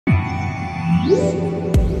Hi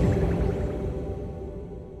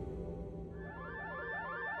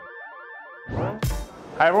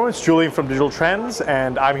everyone, it's Julian from Digital Trends,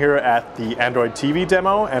 and I'm here at the Android TV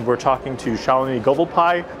demo, and we're talking to Shalini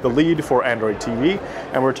Gopalpai, the lead for Android TV,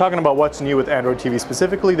 and we're talking about what's new with Android TV.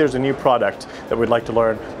 Specifically, there's a new product that we'd like to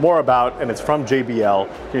learn more about, and it's from JBL.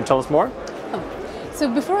 Can you tell us more? So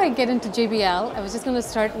before I get into JBL, I was just going to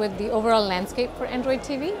start with the overall landscape for Android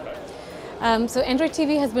TV. So Android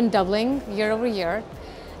TV has been doubling year over year.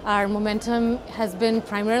 Our momentum has been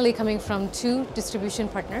primarily coming from two distribution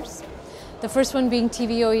partners. The first one being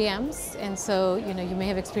TV OEMs, and so you may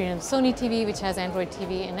have experienced Sony TV, which has Android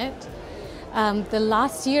TV in it. The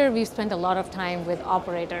last year we've spent a lot of time with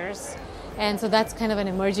operators, and so that's kind of an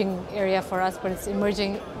emerging area for us, but it's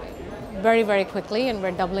emerging very, very quickly, and we're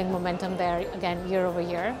doubling momentum there again year over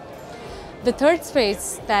year. The third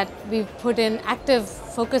space that we've put in active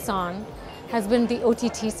focus on has been the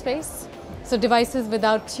OTT space, so devices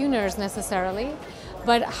without tuners necessarily.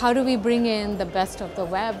 But how do we bring in the best of the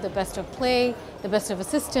web, the best of Play, the best of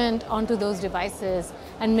Assistant onto those devices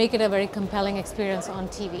and make it a very compelling experience on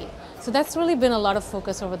TV? So that's really been a lot of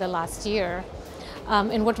focus over the last year.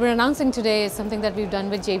 And what we're announcing today is something that we've done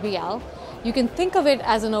with JBL. You can think of it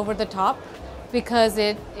as an over-the-top because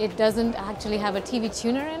it doesn't actually have a TV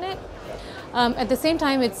tuner in it. At the same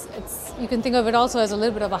time, you can think of it also as a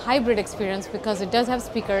little bit of a hybrid experience because it does have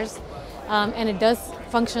speakers, and it does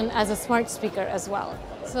function as a smart speaker as well.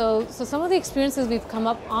 So some of the experiences we've come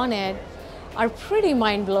up on it are pretty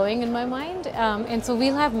mind-blowing in my mind. And so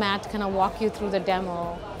we'll have Matt kind of walk you through the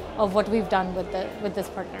demo of what we've done with this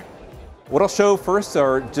partner. What I'll show first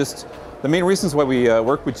are just the main reasons why we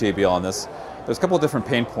work with JBL on this. There's a couple of different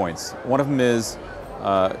pain points. One of them is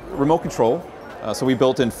remote control. So we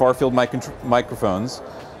built in far-field microphones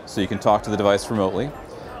so you can talk to the device remotely.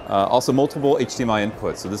 Also multiple HDMI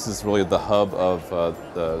inputs, so this is really the hub of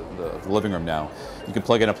the living room now. You can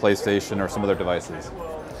plug in a PlayStation or some other devices.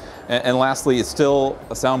 And lastly, it's still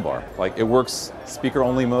a soundbar. Like, it works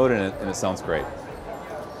speaker-only mode and it sounds great.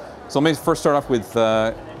 So let me first start off with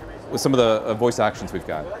some of the voice actions we've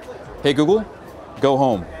got. Hey Google, go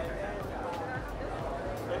home.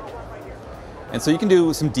 And so you can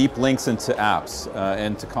do some deep links into apps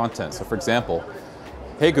and to content. So for example,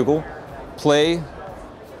 hey Google, play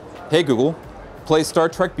Star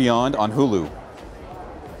Trek Beyond on Hulu.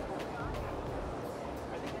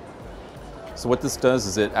 So what this does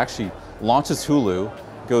is it actually launches Hulu,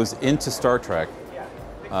 goes into Star Trek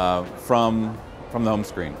from the home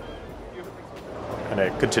screen. And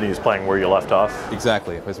it continues playing where you left off?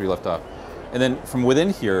 Exactly, place where you left off. And then from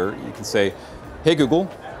within here, you can say, hey Google,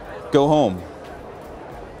 go home.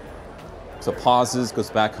 So pauses, goes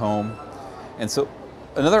back home. And so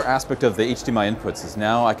another aspect of the HDMI inputs is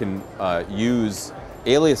now I can use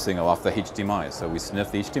aliasing off the HDMI. So we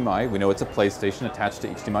sniff the HDMI, we know it's a PlayStation attached to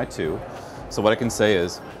HDMI 2. So what I can say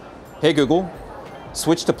is, hey Google,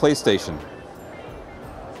 switch to PlayStation.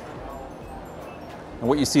 And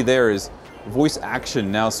what you see there is voice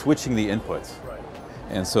action now switching the inputs.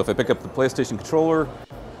 And so if I pick up the PlayStation controller,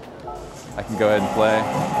 I can go ahead and play.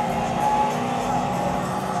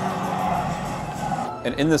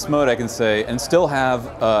 And in this mode, I can say, and still have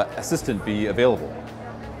Assistant be available.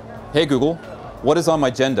 Hey Google, what is on my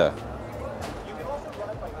agenda?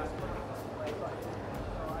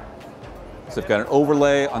 So I've got an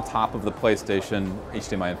overlay on top of the PlayStation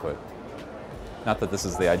HDMI input. Not that this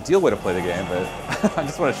is the ideal way to play the game, but I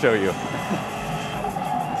just want to show you.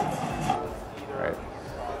 All right.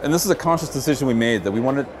 And this is a conscious decision we made that we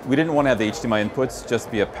didn't want to have the HDMI inputs just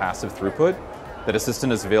be a passive throughput, that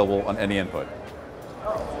Assistant is available on any input.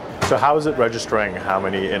 So how is it registering how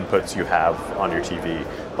many inputs you have on your TV?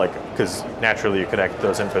 Like, because naturally you connect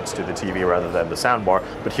those inputs to the TV rather than the soundbar,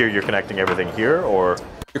 but here you're connecting everything here, or?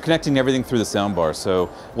 You're connecting everything through the soundbar, so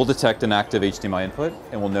we'll detect an active HDMI input,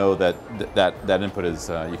 and we'll know that that input is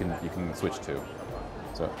you can switch to.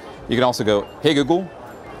 So you can also go, hey Google,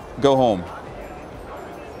 go home,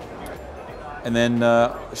 and then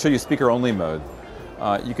show you speaker-only mode.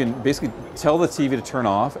 You can basically tell the TV to turn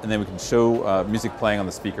off, and then we can show music playing on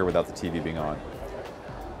the speaker without the TV being on.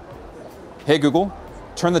 Hey Google,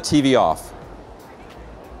 turn the TV off.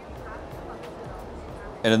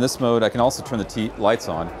 And in this mode, I can also turn the lights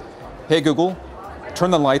on. Hey Google, turn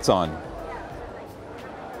the lights on.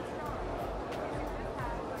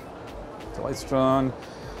 The lights are on.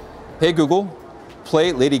 Hey Google,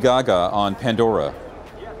 play Lady Gaga on Pandora.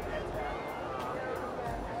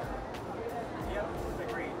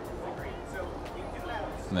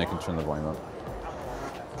 And then I can turn the volume up.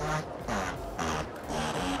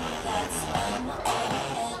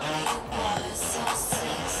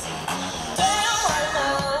 Down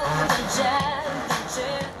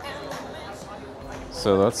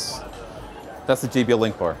So that's the JBL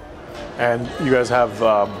Link Bar. And you guys have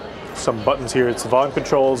some buttons here. It's the volume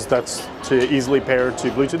controls. That's to easily pair to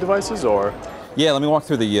Bluetooth devices, or? Yeah, let me walk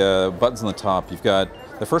through the buttons on the top. You've got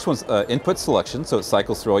the first one's input selection, so it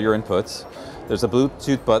cycles through all your inputs. There's a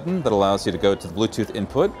Bluetooth button that allows you to go to the Bluetooth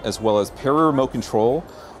input, as well as pair remote control.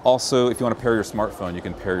 Also, if you want to pair your smartphone, you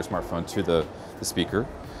can pair your smartphone to the speaker.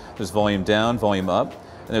 There's volume down, volume up,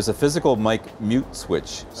 and there's a physical mic mute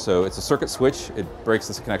switch. So it's a circuit switch. It breaks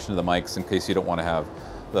this connection to the mics in case you don't want to have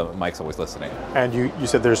the mics always listening. And you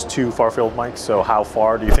said there's 2 far-field mics, so how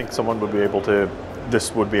far do you think someone would be able to,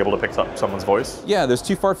 this would be able to pick up someone's voice? Yeah, there's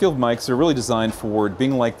 2 far-field mics. They're really designed for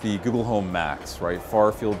being like the Google Home Max, right?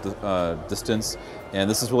 Far-field distance, and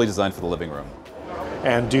this is really designed for the living room.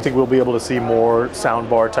 And do you think we'll be able to see more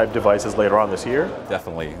soundbar type devices later on this year?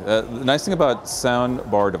 Definitely. The nice thing about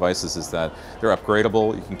soundbar devices is that they're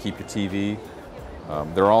upgradable. You can keep your TV.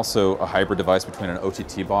 They're also a hybrid device between an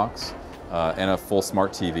OTT box and a full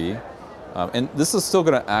smart TV. And this is still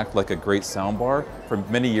going to act like a great soundbar for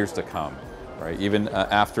many years to come, right? Even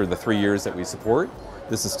after the 3 years that we support,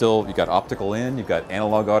 this is still, you've got optical in, you've got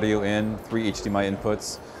analog audio in, 3 HDMI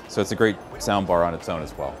inputs. So it's a great soundbar on its own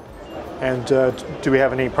as well. And do we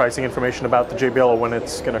have any pricing information about the JBL or when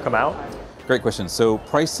it's going to come out? Great question. So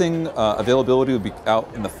pricing availability will be out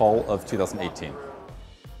in the fall of 2018.